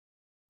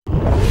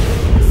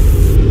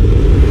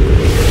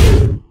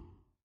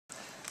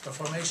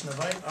formation of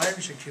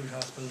Irish acute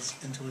hospitals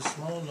into a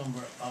small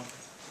number of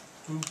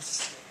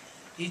groups,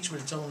 each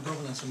with its own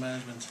governance and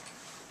management,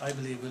 I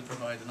believe will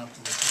provide an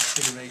optimal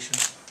configuration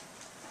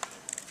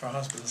for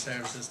hospital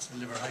services to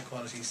deliver high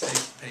quality,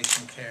 safe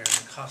patient care in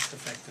a cost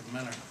effective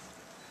manner.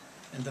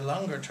 In the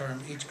longer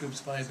term, each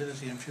group's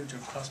viability and future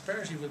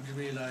prosperity will be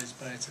realised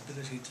by its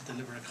ability to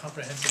deliver a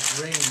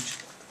comprehensive range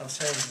of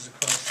services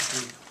across the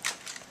group.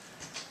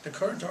 The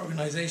current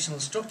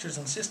organisational structures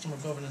and system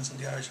of governance in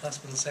the Irish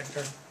hospital sector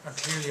are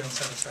clearly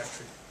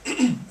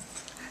unsatisfactory.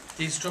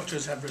 These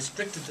structures have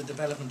restricted the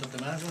development of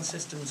the management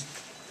systems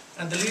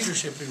and the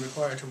leadership we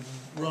require to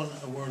run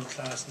a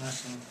world-class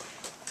national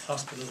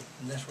hospital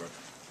network.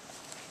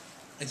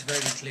 It's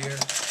very clear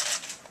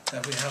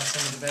that we have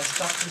some of the best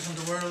doctors in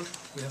the world,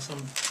 we have some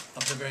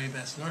of the very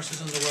best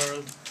nurses in the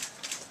world,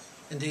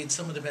 indeed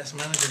some of the best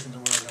managers in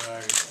the world are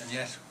Irish, and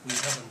yet we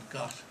haven't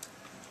got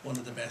one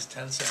of the best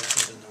health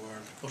services in the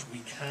world. But we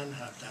can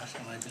have that,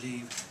 and I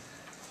believe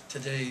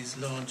today's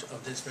launch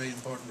of this very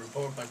important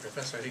report by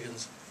Professor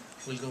Higgins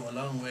will go a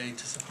long way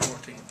to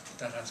supporting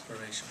that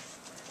aspiration.